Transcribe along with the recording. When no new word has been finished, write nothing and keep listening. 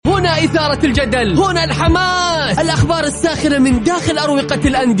هنا إثارة الجدل، هنا الحماس، الأخبار الساخنة من داخل أروقة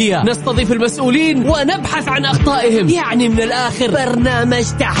الأندية، نستضيف المسؤولين ونبحث عن أخطائهم. يعني من الآخر برنامج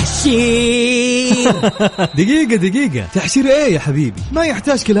تحشير. دقيقة تحشير ايه يا حبيبي؟ ما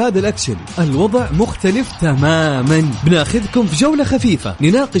يحتاج كل هذا الأكشن. الوضع مختلف تماما. بناخذكم في جولة خفيفة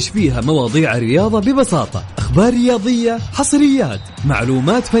نناقش فيها مواضيع الرياضة ببساطة، أخبار رياضية، حصريات،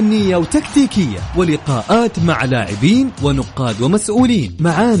 معلومات فنية وتكتيكية، ولقاءات مع لاعبين ونقاد ومسؤولين.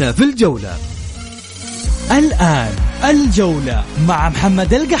 معانا في الجولة. الآن الجولة مع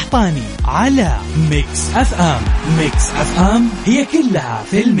محمد القحطاني على ميكس اف ام. ميكس اف ام هي كلها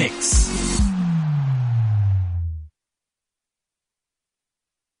في الميكس.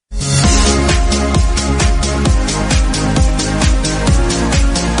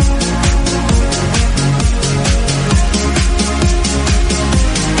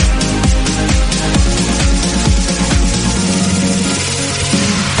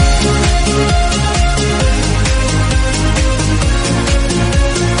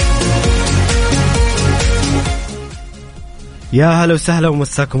 يا هلا وسهلا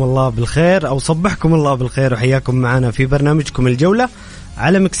ومساكم الله بالخير أو صبحكم الله بالخير، وحياكم معنا في برنامجكم الجولة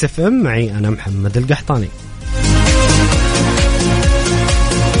على ميكس اف ام. معي أنا محمد القحطاني.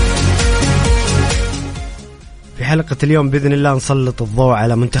 في حلقة اليوم بإذن الله نسلط الضوء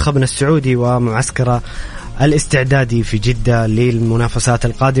على منتخبنا السعودي ومعسكره الاستعدادي في جدة للمنافسات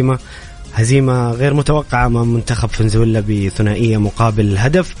القادمة. هزيمة غير متوقعة أمام منتخب فنزويلا بثنائية مقابل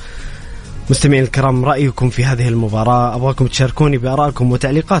هدف. مستمعين الكرام، رأيكم في هذه المباراة؟ أبغاكم تشاركوني بآرائكم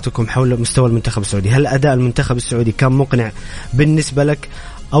وتعليقاتكم حول مستوى المنتخب السعودي. هل أداء المنتخب السعودي كان مقنع بالنسبة لك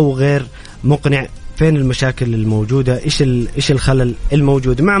أو غير مقنع؟ فين المشاكل الموجودة؟ إيش الخلل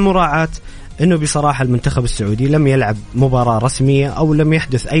الموجود؟ مع مراعاة أنه بصراحة المنتخب السعودي لم يلعب مباراة رسمية أو لم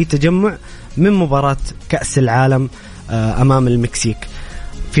يحدث أي تجمع من مباراة كأس العالم أمام المكسيك.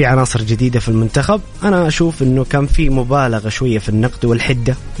 في عناصر جديدة في المنتخب. أنا أشوف أنه كان في مبالغة شوية في النقد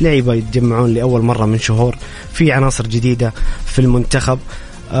والحدة، لعيبة يتجمعون لأول مرة من شهور. في عناصر جديدة في المنتخب.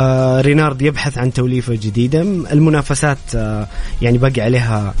 رينارد يبحث عن توليفة جديدة. المنافسات يعني باقي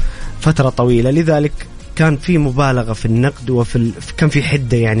عليها فترة طويلة، لذلك كان في مبالغة في النقد كان في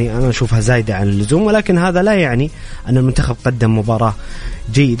حدة، يعني أنا أشوفها زايدة عن اللزوم. ولكن هذا لا يعني أن المنتخب قدم مباراة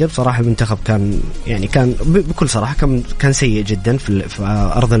جيدة. بصراحة المنتخب كان بكل صراحة كان سيء جدا في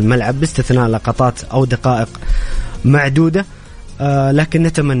أرض الملعب، باستثناء لقطات أو دقائق معدودة. لكن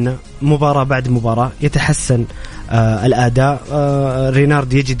نتمنى مباراة بعد مباراة يتحسن الأداء.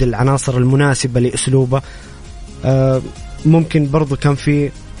 رينارد يجد العناصر المناسبة لأسلوبه. ممكن برضو كان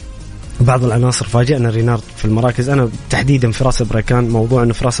في بعض العناصر فاجئنا رينارد في المراكز. أنا تحديدا فراس البركان، موضوع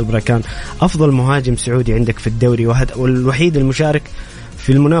أنه فراس البركان أفضل مهاجم سعودي عندك في الدوري والوحيد المشارك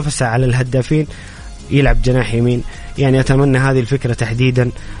في المنافسة على الهدافين، يلعب جناح يمين. يعني أتمنى هذه الفكرة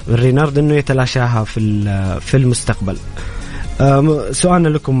تحديدا رينارد أنه يتلاشاها في المستقبل. سؤالنا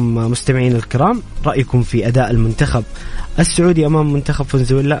لكم مستمعين الكرام، رأيكم في أداء المنتخب السعودي أمام منتخب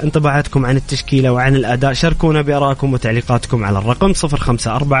فنزويلا، انطباعاتكم عن التشكيلة وعن الأداء. شاركونا بآرائكم وتعليقاتكم على الرقم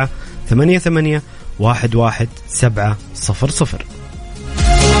 0548811700.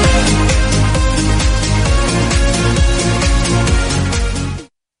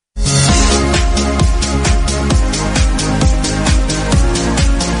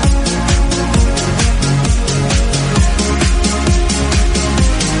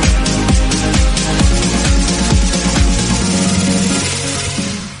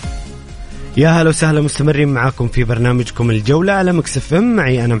 يا هلا وسهلا، مستمرين معاكم في برنامجكم الجولة على ميكس اف ام.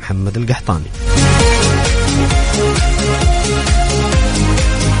 معي أنا محمد القحطاني.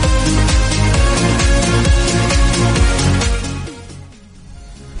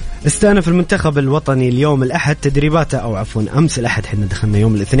 استأنف المنتخب الوطني اليوم الأحد تدريباته، أو عفوا أمس الأحد، حنا دخلنا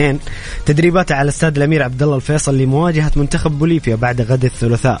يوم الاثنين، تدريباته على استاد الأمير عبد الله الفيصل لمواجهة منتخب بوليفيا بعد غد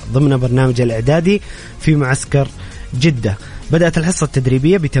الثلاثاء ضمن برنامج الإعدادي في معسكر جدة. بدأت الحصة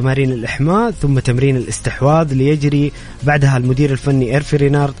التدريبية بتمارين الإحماء ثم تمرين الاستحواذ، ليجري بعدها المدير الفني إيرفي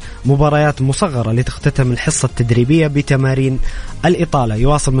رينارد مباريات مصغرة لتختتم الحصة التدريبية بتمارين الإطالة.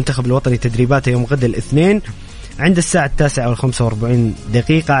 يواصل المنتخب الوطني تدريباته يوم غد الاثنين عند الساعة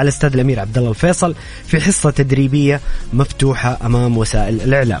 9:45 على استاد الأمير عبد الله الفيصل في حصة تدريبية مفتوحة أمام وسائل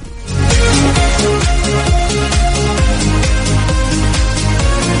الإعلام.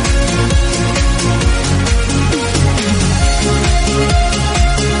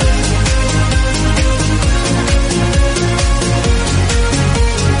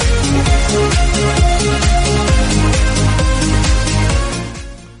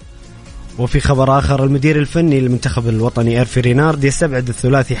 وفي خبر آخر، المدير الفني للمنتخب الوطني إيرفي رينارد يستبعد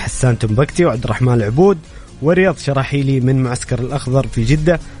الثلاثي حسان تنبكتي وعبد الرحمن العبود ورياض شراحيلي من معسكر الأخضر في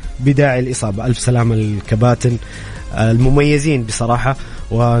جدة بداعي الإصابة. ألف سلامة الكباتن المميزين بصراحة،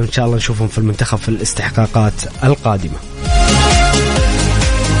 وإن شاء الله نشوفهم في المنتخب في الاستحقاقات القادمة.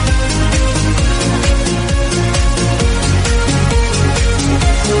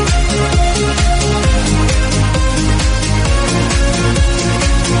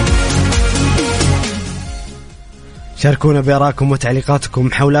 شاركونا بآرائكم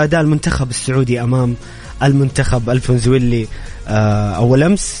وتعليقاتكم حول أداء المنتخب السعودي أمام المنتخب الفنزويلي. أول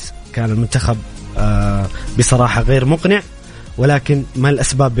أمس كان المنتخب بصراحة غير مقنع، ولكن ما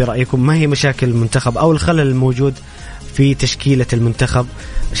الأسباب برأيكم؟ ما هي مشاكل المنتخب أو الخلل الموجود في تشكيلة المنتخب؟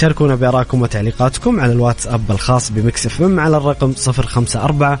 شاركونا بآرائكم وتعليقاتكم على الواتساب الخاص بميكس اف ام على الرقم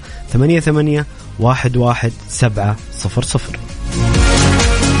 0548811700.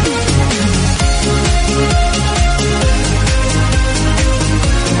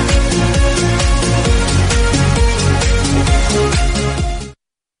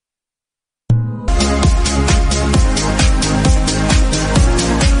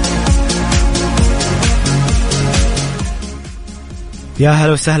 يا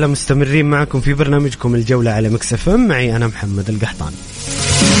هلا وسهلا، مستمرين معكم في برنامجكم الجولة على ميكس اف ام، معي أنا محمد القحطاني.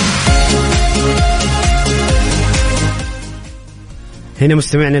 هنا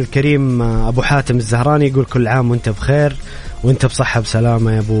مستمعنا الكريم أبو حاتم الزهراني يقول كل عام وانت بخير وانت بصحة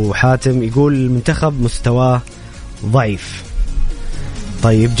بسلامة يا أبو حاتم. يقول المنتخب مستواه ضعيف.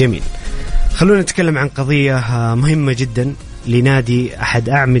 طيب جميل، خلونا نتكلم عن قضية مهمة جدا لنادي أحد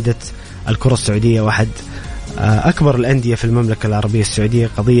أعمدة الكرة السعودية وأحد أكبر الأندية في المملكة العربية السعودية.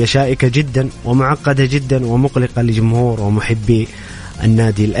 قضية شائكة جدا ومعقدة جدا ومقلقة لجمهور ومحبي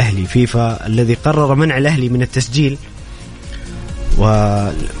النادي الأهلي. فيفا الذي قرر منع الأهلي من التسجيل،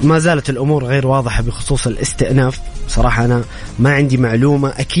 وما زالت الأمور غير واضحة بخصوص الاستئناف. صراحة أنا ما عندي معلومة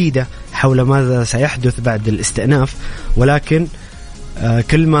أكيدة حول ماذا سيحدث بعد الاستئناف، ولكن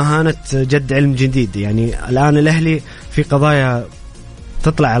كل ما هانت جد علم جديد. يعني الآن الأهلي في قضايا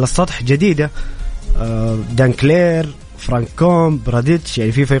تطلع على السطح جديدة، دانكلير، فرانكوم، براديتش.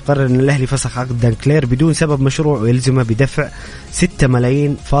 يعني فيفا يقرر أن الأهلي فسخ عقد دانكلير بدون سبب مشروع ويلزمه بدفع 6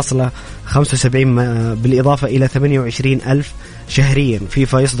 ملايين فاصلة 75 بالإضافة إلى 28 ألف شهريا.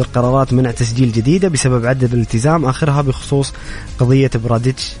 فيفا يصدر قرارات منع تسجيل جديدة بسبب عدم الالتزام، آخرها بخصوص قضية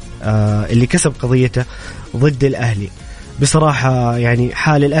براديتش اللي كسب قضيته ضد الأهلي. بصراحة يعني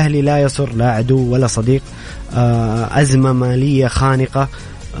حال الأهلي لا يسر لا عدو ولا صديق. أزمة مالية خانقة،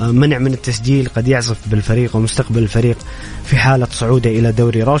 منع من التسجيل قد يعصف بالفريق ومستقبل الفريق في حالة صعوده إلى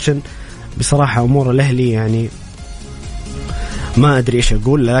دوري روشن. بصراحة أمور الأهلي يعني ما أدري إيش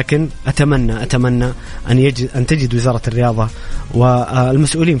أقول، لكن أتمنى أن تجد وزارة الرياضة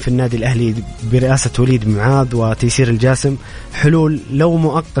والمسؤولين في النادي الأهلي برئاسة وليد معاذ وتيسير الجاسم حلول لو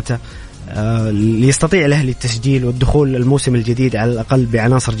مؤقتة ليستطيع الأهلي التسجيل والدخول الموسم الجديد على الأقل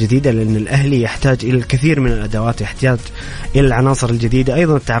بعناصر جديدة، لأن الأهلي يحتاج إلى الكثير من الأدوات، يحتاج إلى العناصر الجديدة،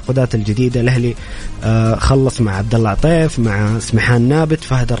 أيضا التعاقدات الجديدة. الأهلي خلص مع عبد الله عطيف، مع سمحان نابت،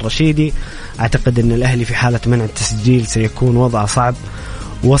 فهد الرشيدي. أعتقد أن الأهلي في حالة منع التسجيل سيكون وضع صعب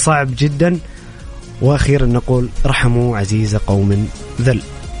وصعب جدا. وأخيرا نقول رحموا عزيز قوم ذل.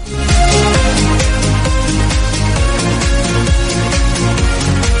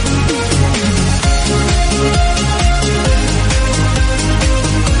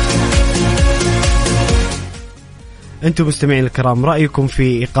 أنتم مستمعين الكرام، رأيكم في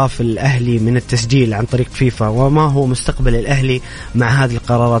إيقاف الأهلي من التسجيل عن طريق فيفا، وما هو مستقبل الأهلي مع هذه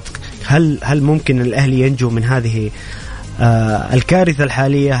القرارات؟ هل ممكن الأهلي ينجو من هذه الكارثة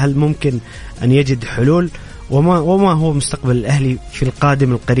الحالية؟ هل ممكن أن يجد حلول؟ وما هو مستقبل الأهلي في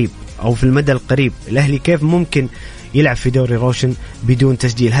القادم القريب أو في المدى القريب؟ الأهلي كيف ممكن يلعب في دوري روشن بدون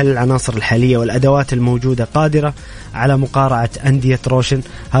تسجيل؟ هل العناصر الحالية والأدوات الموجودة قادرة على مقارعة أندية روشن؟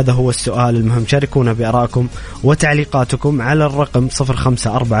 هذا هو السؤال المهم. شاركونا بآرائكم وتعليقاتكم على الرقم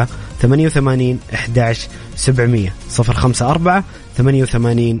 0548811700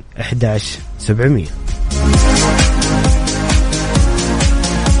 0548811700.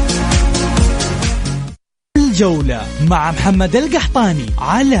 الجولة مع محمد القحطاني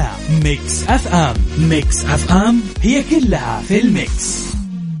على ميكس اف ام. ميكس اف ام هي كلها في الميكس.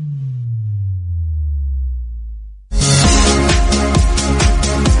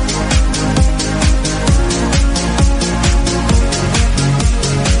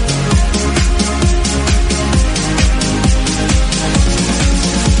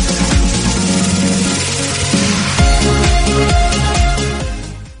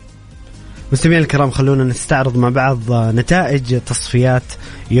 مستمعين الكرام، خلونا نستعرض مع بعض نتائج تصفيات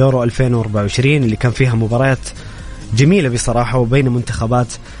يورو 2024 اللي كان فيها مباريات جميلة بصراحة وبين منتخبات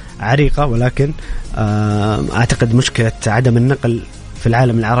عريقة، ولكن أعتقد مشكلة عدم النقل في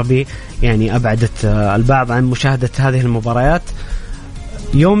العالم العربي يعني أبعدت البعض عن مشاهدة هذه المباريات.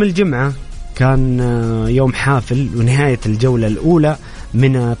 يوم الجمعة كان يوم حافل ونهاية الجولة الأولى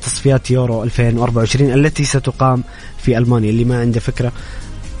من تصفيات يورو 2024 التي ستقام في ألمانيا. اللي ما عنده فكرة،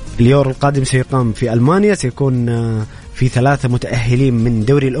 اليورو القادم سيقام في ألمانيا، سيكون في 3 متأهلين من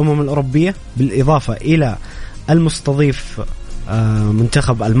دوري الأمم الأوروبية بالإضافة إلى المستضيف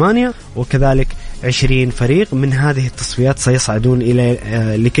منتخب ألمانيا، وكذلك 20 فريق من هذه التصفيات سيصعدون إلى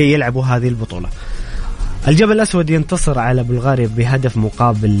لكي يلعبوا هذه البطولة. الجبل الأسود ينتصر على بلغاريا بهدف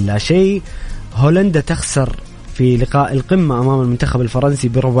مقابل لا شيء. هولندا تخسر في لقاء القمة أمام المنتخب الفرنسي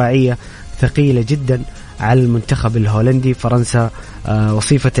برباعية ثقيلة جدا على المنتخب الهولندي. فرنسا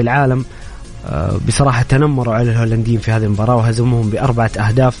وصيفة العالم بصراحة تنمروا على الهولنديين في هذه المباراة وهزموهم ب4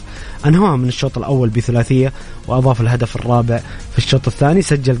 أهداف، أنهوها من الشوط الأول بثلاثية وأضاف الهدف الرابع في الشوط الثاني.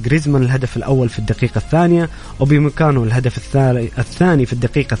 سجل غريزمان الهدف الأول في الدقيقة الثانية، وبمكانه الهدف الثاني في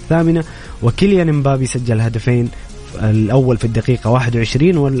الدقيقة الثامنة، وكيليان مبابي سجل الهدفين، الأول في الدقيقة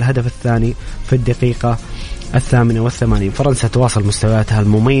 21 والهدف الثاني في الدقيقة 88. فرنسا تواصل مستوياتها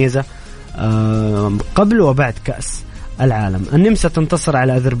المميزة قبل وبعد كأس العالم. النمسا تنتصر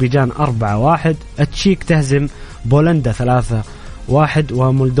على أذربيجان 4-1. التشيك تهزم بولندا 3-1.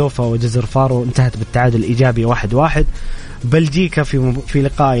 ومولدوفا وجزر فارو انتهت بالتعادل الإيجابي 1-1. بلجيكا في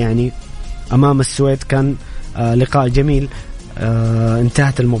لقاء يعني أمام السويد كان لقاء جميل،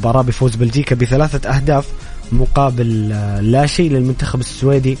 انتهت المباراة بفوز بلجيكا ب3 أهداف مقابل لا شيء للمنتخب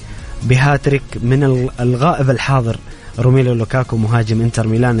السويدي بهاتريك من الغائب الحاضر روميلو لوكاكو مهاجم انتر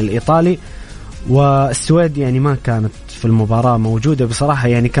ميلان الإيطالي. والسويد يعني ما كانت في المباراة موجودة بصراحة،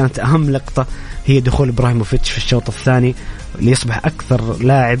 يعني كانت أهم لقطة هي دخول إبراهيموفيتش في الشوط الثاني ليصبح أكثر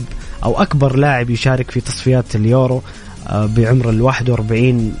لاعب أو أكبر لاعب يشارك في تصفيات اليورو بعمر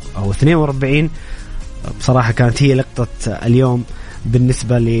 41 أو 42. بصراحة كانت هي لقطة اليوم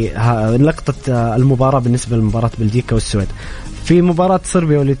بالنسبة لقطة المباراة بالنسبة لمباراة بلجيكا والسويد. في مباراة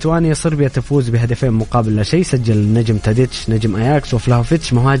صربيا وليتوانيا صربيا تفوز بهدفين مقابل لا شيء. سجل النجم تاديتش نجم أياكس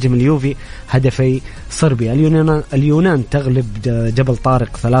وفلاهوفيتش مهاجم اليوفي هدفي صربيا. اليونان تغلب جبل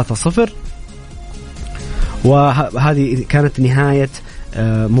طارق 3-0. وهذه كانت نهاية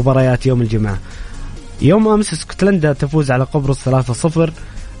مباريات يوم الجمعة. يوم أمس اسكتلندا تفوز على قبرص 3-0.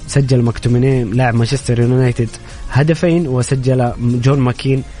 سجل مكتوميني لاعب مانشستر يونايتد هدفين، وسجل جون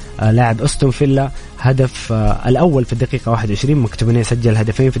ماكين لاعب أستون فيلا هدف الأول في الدقيقة 21. مكتوميني سجل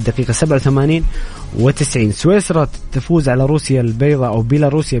هدفين في الدقيقة 87 و90. سويسرا تفوز على روسيا البيضاء أو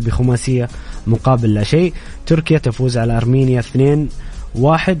بيلاروسيا بخماسية مقابل لا شيء. تركيا تفوز على أرمينيا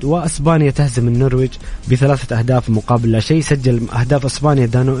 2-1. وأسبانيا تهزم النرويج ب3 أهداف مقابل لا شيء. سجل أهداف أسبانيا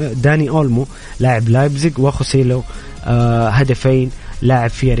داني أولمو لاعب لايبزيغ وخوسيلو هدفين لاعب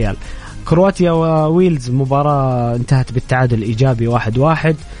في ريال. كرواتيا وويلز مباراة انتهت بالتعادل الإيجابي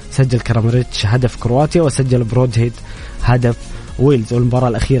 1-1. سجل كرامريتش هدف كرواتيا وسجل برودهيد هدف ويلز. والمباراة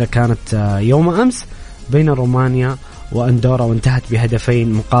الأخيرة كانت يوم أمس بين رومانيا وأندورا وانتهت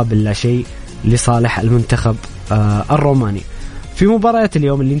بهدفين مقابل لا شيء لصالح المنتخب الروماني. في مباريات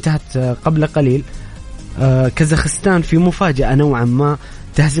اليوم اللي انتهت قبل قليل كازاخستان في مفاجأة نوعا ما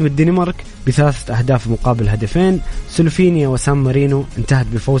تهزم الدنمارك ب3 أهداف مقابل هدفين. سلوفينيا وسان مارينو انتهت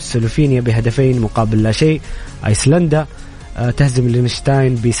بفوز سلوفينيا بهدفين مقابل لا شيء. أيسلندا تهزم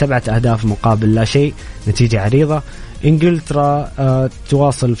لينشتاين ب7 أهداف مقابل لا شيء، نتيجة عريضة. إنجلترا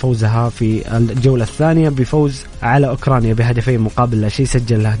تواصل فوزها في الجولة الثانية بفوز على أوكرانيا بهدفين مقابل لا شيء.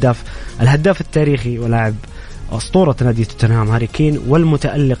 سجل الهداف التاريخي ولاعب أسطورة نادي توتنهام هاري كين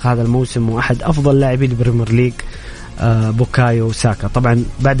والمتألق هذا الموسم وأحد أفضل لاعبي البريمير ليج بوكايو ساكا. طبعا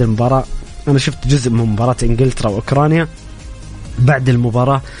بعد المباراة أنا شفت جزء من مباراة إنجلترا وأوكرانيا. بعد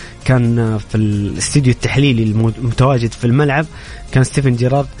المباراة كان في الاستديو التحليلي المتواجد في الملعب كان ستيفن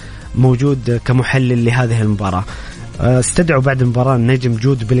جيرارد موجود كمحلل لهذه المباراة. استدعوا بعد المباراة النجم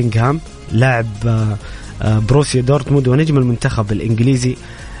جود بيلينغهام لاعب بروسيا دورتموند ونجم المنتخب الإنجليزي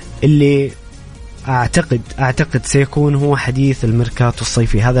اللي أعتقد سيكون هو حديث الميركاتو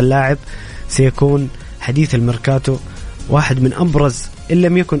الصيفي. هذا اللاعب سيكون حديث الميركاتو، واحد من أبرز إن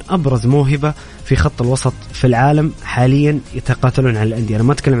لم يكن أبرز موهبة في خط الوسط في العالم حاليا يتقاتلون على الأندية. أنا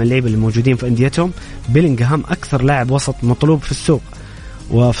ما أتكلم عن اللعيبة الموجودين في أنديتهم، بيلينغهام أكثر لاعب وسط مطلوب في السوق،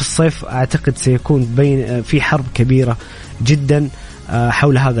 وفي الصيف أعتقد سيكون في حرب كبيرة جدا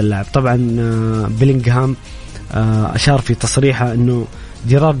حول هذا اللاعب. طبعا بيلينغهام أشار في تصريحه أنه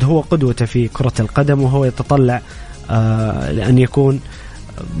جيرارد هو قدوته في كرة القدم وهو يتطلع لأن يكون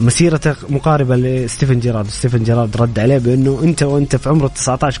مسيرته مقاربة لستيفن جيرارد. ستيفن جيرارد رد عليه بأنه أنت في عمر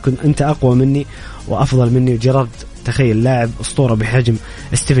 19 كنت أنت أقوى مني وأفضل مني، وجيرارد تخيل لاعب أسطورة بحجم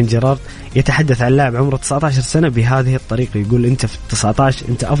ستيفن جيرارد يتحدث عن لاعب عمره 19 سنة بهذه الطريقة، يقول أنت في 19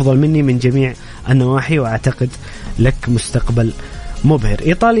 أنت أفضل مني من جميع النواحي وأعتقد لك مستقبل مبهر.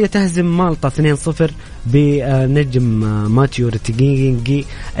 إيطاليا تهزم مالطا 2-0 بنجم ماتيو ريتيجينجي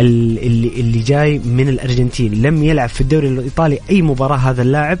اللي جاي من الأرجنتين. لم يلعب في الدوري الإيطالي أي مباراة هذا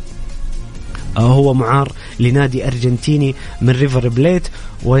اللاعب، هو معار لنادي أرجنتيني من ريفر بليت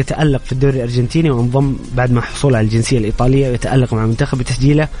ويتألق في الدوري الأرجنتيني، وانضم بعد ما حصل على الجنسية الإيطالية ويتألق مع المنتخب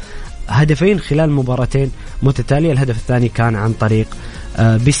بتسجيله هدفين خلال مباراتين متتالية. الهدف الثاني كان عن طريق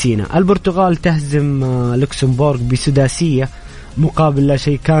بيسينا. البرتغال تهزم لوكسمبورغ بسداسية مقابل لا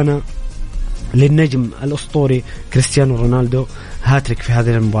شيء. كان للنجم الأسطوري كريستيانو رونالدو هاتريك في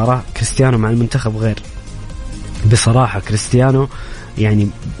هذه المباراة. كريستيانو مع المنتخب غير بصراحة. كريستيانو يعني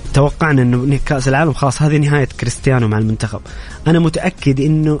توقعنا أنه كأس العالم خلاص هذه نهاية كريستيانو مع المنتخب. أنا متأكد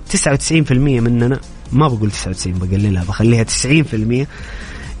أنه 99% مننا، ما بقول 99 بقللها بخليها 90%،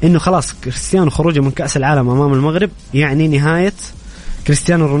 أنه خلاص كريستيانو خروجه من كأس العالم أمام المغرب يعني نهاية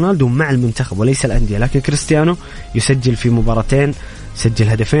كريستيانو رونالدو مع المنتخب وليس الأندية. لكن كريستيانو يسجل في مباراتين، سجل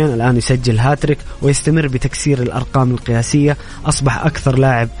هدفين، الآن يسجل هاتريك ويستمر بتكسير الأرقام القياسية. أصبح أكثر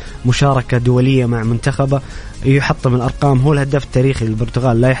لاعب مشاركة دولية مع منتخبه، يحطم الأرقام، هو الهداف التاريخي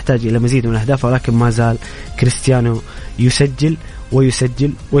للبرتغال، لا يحتاج إلى مزيد من الأهداف، ولكن ما زال كريستيانو يسجل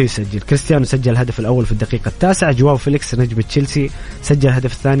ويسجل ويسجل. كريستيانو سجل الهدف الأول في الدقيقة 9، جواو فيليكس نجم تشيلسي سجل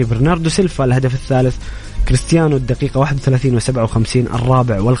الهدف الثاني، برناردو سيلفا الهدف الثالث، كريستيانو الدقيقة 31 و57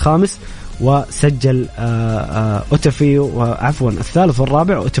 الرابع والخامس، وسجل أوتافيو وعفوا الثالث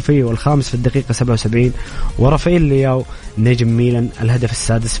والرابع، وأوتافيو والخامس في الدقيقة 77، ورافائيل لياو نجم ميلان الهدف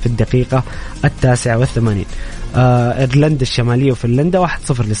السادس في الدقيقة 89. إيرلندا الشمالية وفنلندا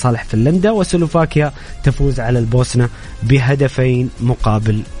 1-0 لصالح فنلندا، وسلوفاكيا تفوز على البوسنة بهدفين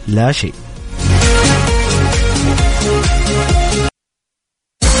مقابل لا شيء.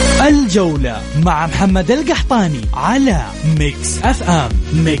 الجولة مع محمد القحطاني على ميكس اف ام.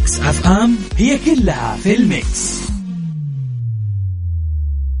 ميكس اف ام هي كلها في الميكس.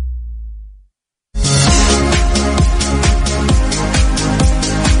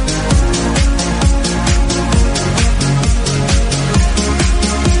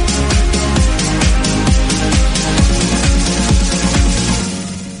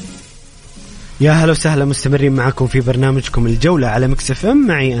 يا هلا وسهلا، مستمرين معكم في برنامجكم الجولة على ميكس اف ام،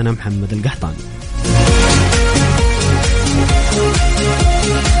 معي أنا محمد القحطاني.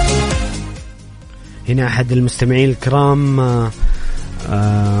 هنا أحد المستمعين الكرام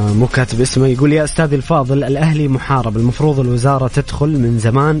مو كاتب اسمه، يقول يا أستاذ الفاضل، الأهلي محارب، المفروض الوزارة تدخل من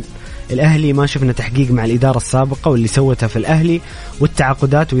زمان. الأهلي ما شفنا تحقيق مع الإدارة السابقة واللي سوتها في الأهلي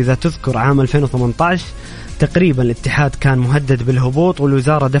والتعاقدات. وإذا تذكر عام 2018 تقريبا الاتحاد كان مهدد بالهبوط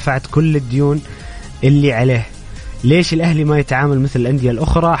والوزارة دفعت كل الديون اللي عليه. ليش الأهلي ما يتعامل مثل الأندية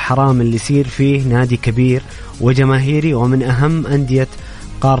الأخرى؟ حرام اللي يصير فيه نادي كبير وجماهيري ومن أهم أندية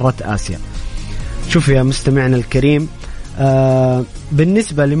قارة آسيا. شوف يا مستمعنا الكريم،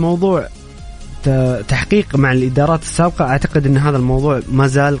 بالنسبة لموضوع تحقيق مع الإدارات السابقة، أعتقد أن هذا الموضوع ما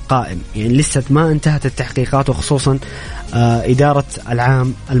زال قائم، يعني لسه ما انتهت التحقيقات، وخصوصا إدارة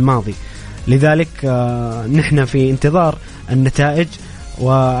العام الماضي. لذلك نحن في انتظار النتائج،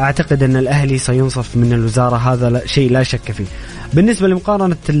 وأعتقد أن الأهلي سينصف من الوزارة، هذا شيء لا شك فيه. بالنسبة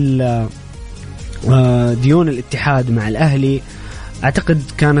لمقارنة ديون الاتحاد مع الأهلي، أعتقد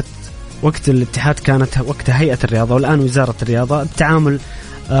كانت وقت الاتحاد كانت وقت هيئة الرياضة، والآن وزارة الرياضة. التعامل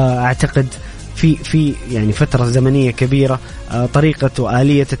أعتقد في يعني فترة زمنية كبيرة، طريقة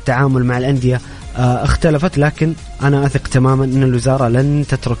وآلية التعامل مع الأندية اختلفت، لكن أنا أثق تماما أن الوزارة لن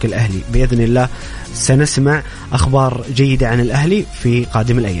تترك الأهلي بإذن الله. سنسمع أخبار جيدة عن الأهلي في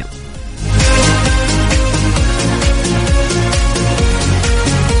قادم الأيام.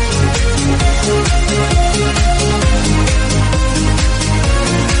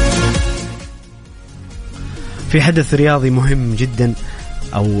 في حدث رياضي مهم جدا،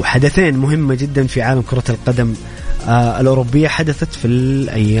 أو حدثين مهمة جدا في عالم كرة القدم الأوروبية حدثت في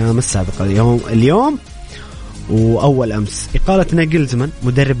الأيام السابقة، اليوم وأول أمس. إقالة ناجلزمان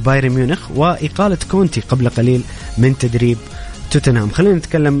مدرب بايرن ميونخ، وإقالة كونتي قبل قليل من تدريب توتنهام. خلينا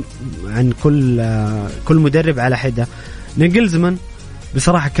نتكلم عن كل مدرب على حدة. ناجلزمان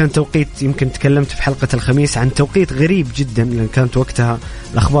بصراحة كان توقيت، يمكن تكلمت في حلقة الخميس عن توقيت غريب جدا، لأن كانت وقتها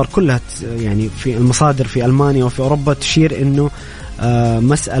الأخبار كلها يعني في المصادر في ألمانيا وفي أوروبا تشير إنه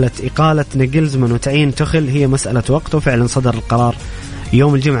مسألة إقالة ناجلزمان وتعيين توخيل هي مسألة وقت، وفعلا صدر القرار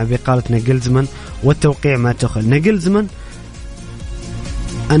يوم الجمعة بإقالة ناجلزمان والتوقيع مع توخيل. ناجلزمان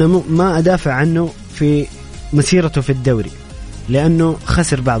أنا ما أدافع عنه في مسيرته في الدوري، لأنه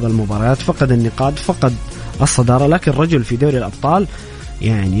خسر بعض المباريات، فقد النقاط، فقد الصدارة. لكن رجل في دوري الأبطال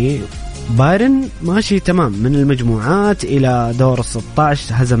يعني بايرن ماشي تمام من المجموعات إلى دور 16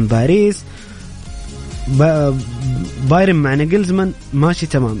 هزم باريس. بايرن مع نيجلزمان ماشي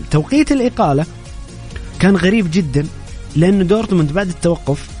تمام. توقيت الإقالة كان غريب جدا لأنه دورتموند بعد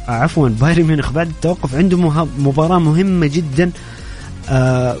التوقف بايرن ميونخ بعد التوقف عنده مباراة مهمة جدا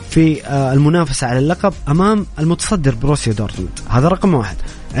في المنافسة على اللقب أمام المتصدر بروسيا دورتموند. هذا رقم 1.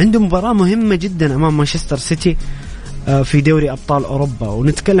 عنده مباراة مهمة جدا أمام مانشستر سيتي في دوري أبطال أوروبا،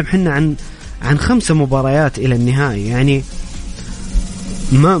 ونتكلم حنا عن 5 مباريات إلى النهائي، يعني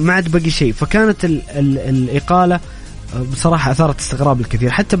ما عاد بقي شيء. فكانت الإقالة بصراحة أثارت استغراب الكثير،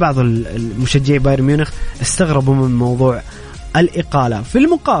 حتى بعض المشجعي بايرن ميونخ استغربوا من موضوع الإقالة. في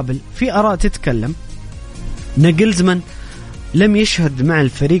المقابل في آراء تتكلم ناجلزمان لم يشهد مع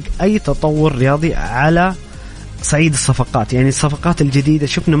الفريق أي تطور رياضي على صعيد الصفقات، يعني الصفقات الجديدة.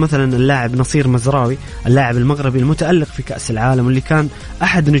 شفنا مثلا اللاعب نصير مزراوي اللاعب المغربي المتألق في كأس العالم واللي كان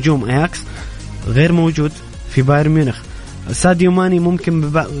أحد نجوم أياكس غير موجود في بايرن ميونخ. ساديو ماني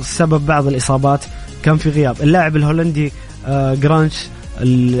ممكن بسبب بعض الإصابات كان في غياب. اللاعب الهولندي جرانش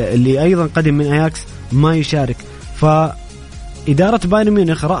اللي أيضا قدم من أياكس ما يشارك. فإدارة بايرن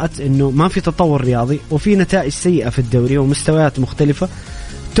ميونخ رأت أنه ما في تطور رياضي وفي نتائج سيئة في الدوري ومستويات مختلفة.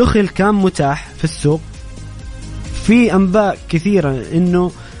 تخل كان متاح في السوق. في أنباء كثيرة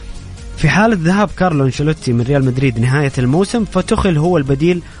أنه في حالة ذهاب كارلو أنشيلوتي من ريال مدريد نهاية الموسم فتخل هو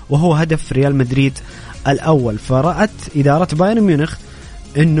البديل وهو هدف ريال مدريد الأول. فرأت إدارة بايرن ميونخ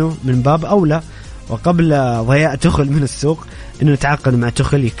أنه من باب أولى وقبل ضياع تخل من السوق أنه يتعاقد مع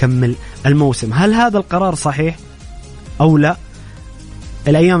تخل يكمل الموسم. هل هذا القرار صحيح أو لا؟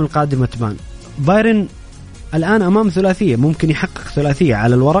 الأيام القادمة تبان. بايرن الآن أمام ثلاثية، ممكن يحقق ثلاثية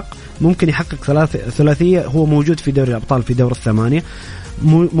على الورق، ممكن يحقق ثلاثية. هو موجود في دوري الأبطال في دور 8،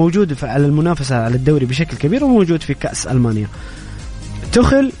 موجود على المنافسة على الدوري بشكل كبير، وموجود في كأس ألمانيا.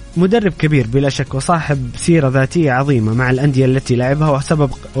 تخل مدرب كبير بلا شك وصاحب سيرة ذاتية عظيمة مع الأندية التي لعبها،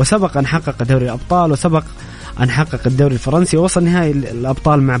 وسبق أن حقق دوري الأبطال، وسبق أن حقق الدوري الفرنسي، ووصل نهائي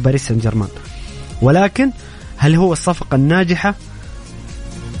الأبطال مع باريس سان جيرمان. ولكن هل هو الصفقة الناجحة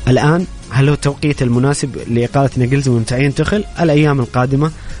الآن؟ هل هو التوقيت المناسب لإقالة ناجلزمان وتعيين تخل؟ الأيام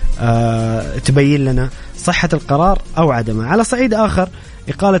القادمة تبين لنا صحة القرار أو عدمه. على صعيد آخر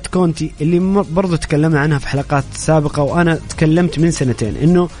إقالة كونتي اللي برضو تكلمنا عنها في حلقات سابقة، وأنا تكلمت من 2 سنين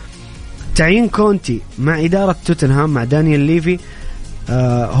إنه تعيين كونتي مع إدارة توتنهام مع دانيال ليفي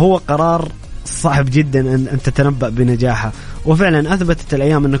هو قرار صعب جدا أن تتنبأ بنجاحه. وفعلا أثبتت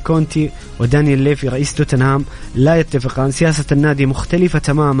الأيام أن كونتي ودانيال ليفي رئيس توتنهام لا يتفقان. سياسة النادي مختلفة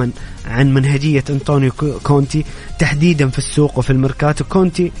تماما عن منهجية أنطونيو كونتي تحديدا في السوق وفي الميركاتو.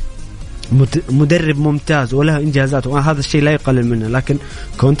 كونتي مدرب ممتاز وله إنجازات وهذا الشيء لا يقلل منه، لكن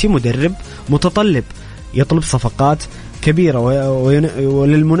كونتي مدرب متطلب يطلب صفقات كبيرة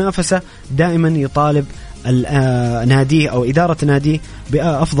وللمنافسة دائما يطالب ناديه أو إدارة ناديه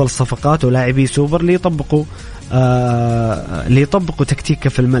بأفضل الصفقات ولاعبي سوبر ليطبقوا تكتيكه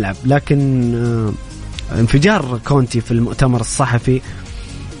في الملعب. لكن انفجار كونتي في المؤتمر الصحفي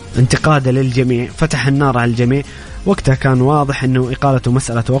انتقاده للجميع فتح النار على الجميع. وقتها كان واضح أنه إقالته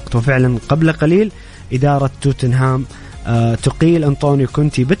مسألة وقت، وفعلا قبل قليل إدارة توتنهام تقيل أنطونيو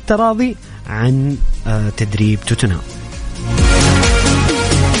كونتي بالتراضي عن تدريب توتنهام.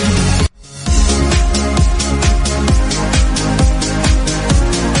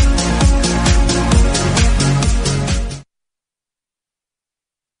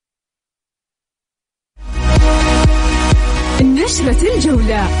 نشرة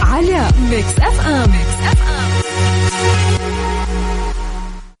الجولة على ميكس أف أم.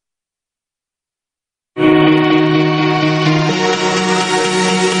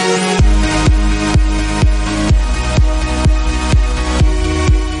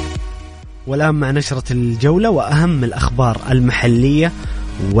 والآن مع نشرة الجولة وأهم الأخبار المحلية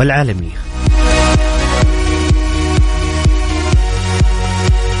والعالمية.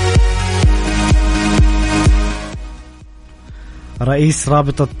 رئيس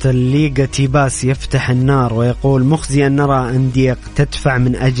رابطة الليغا تيباس يفتح النار ويقول مخزي أن نرى أندية تدفع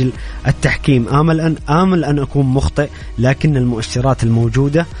من أجل التحكيم. آمل أن أكون مخطئ، لكن المؤشرات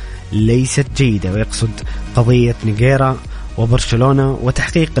الموجودة ليست جيدة. ويقصد قضية نيغيرا وبرشلونة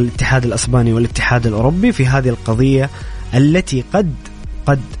وتحقيق الاتحاد الأسباني والاتحاد الأوروبي في هذه القضية التي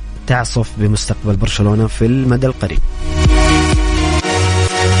قد تعصف بمستقبل برشلونة في المدى القريب.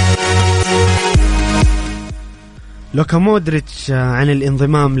 لوكا مودريتش عن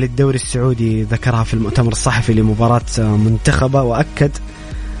الانضمام للدوري السعودي ذكرها في المؤتمر الصحفي لمباراة منتخبه، وأكد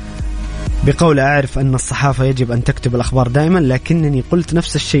بقول أعرف أن الصحافة يجب أن تكتب الأخبار دائما، لكنني قلت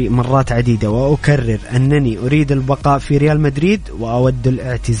نفس الشيء مرات عديدة وأكرر أنني أريد البقاء في ريال مدريد وأود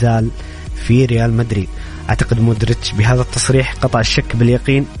الاعتزال في ريال مدريد. أعتقد مودريتش بهذا التصريح قطع الشك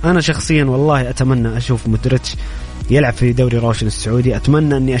باليقين. أنا شخصيا والله أتمنى أشوف مودريتش يلعب في دوري روشن السعودي.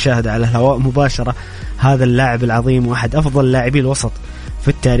 أتمنى أني أشاهد على الهواء مباشرة هذا اللاعب العظيم وأحد أفضل لاعبي الوسط في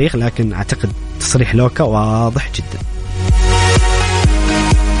التاريخ، لكن أعتقد تصريح لوكا واضح جدا.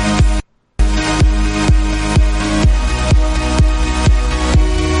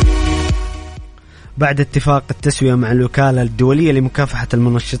 بعد اتفاق التسوية مع الوكالة الدولية لمكافحة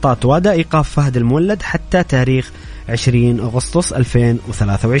المنشطات واداء إيقاف فهد المولد حتى تاريخ 20 أغسطس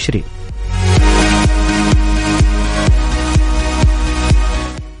 2023.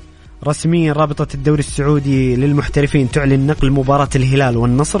 رسميا رابطة الدوري السعودي للمحترفين تعلن نقل مباراة الهلال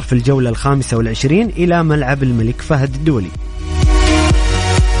والنصر في الجولة 25 إلى ملعب الملك فهد الدولي.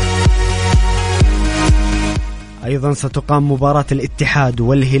 أيضا ستقام مباراة الاتحاد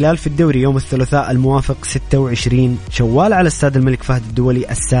والهلال في الدوري يوم الثلاثاء الموافق 26 شوال على استاد الملك فهد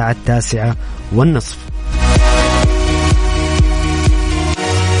الدولي الساعة 9:30.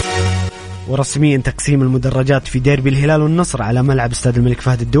 ورسميا تقسيم المدرجات في ديربي الهلال والنصر على ملعب استاد الملك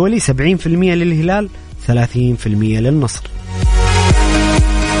فهد الدولي 70% للهلال 30% للنصر.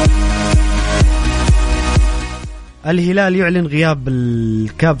 الهلال يعلن غياب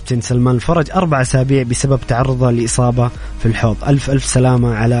الكابتن سلمان الفرج 4 أسابيع بسبب تعرضه لإصابة في الحوض. ألف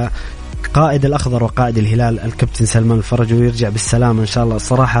سلامة على قائد الأخضر وقائد الهلال الكابتن سلمان الفرج، ويرجع بالسلامة إن شاء الله.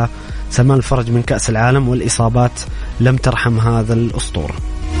 الصراحة سلمان الفرج من كأس العالم والإصابات لم ترحم هذا الأسطورة.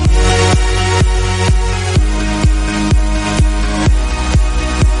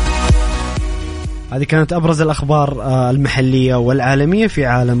 هذه كانت أبرز الأخبار المحلية والعالمية في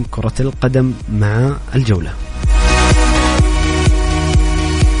عالم كرة القدم مع الجولة.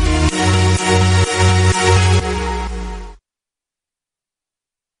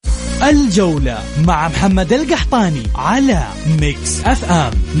 الجولة مع محمد القحطاني على ميكس أف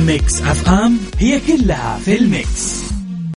أم. ميكس أف أم هي كلها في الميكس.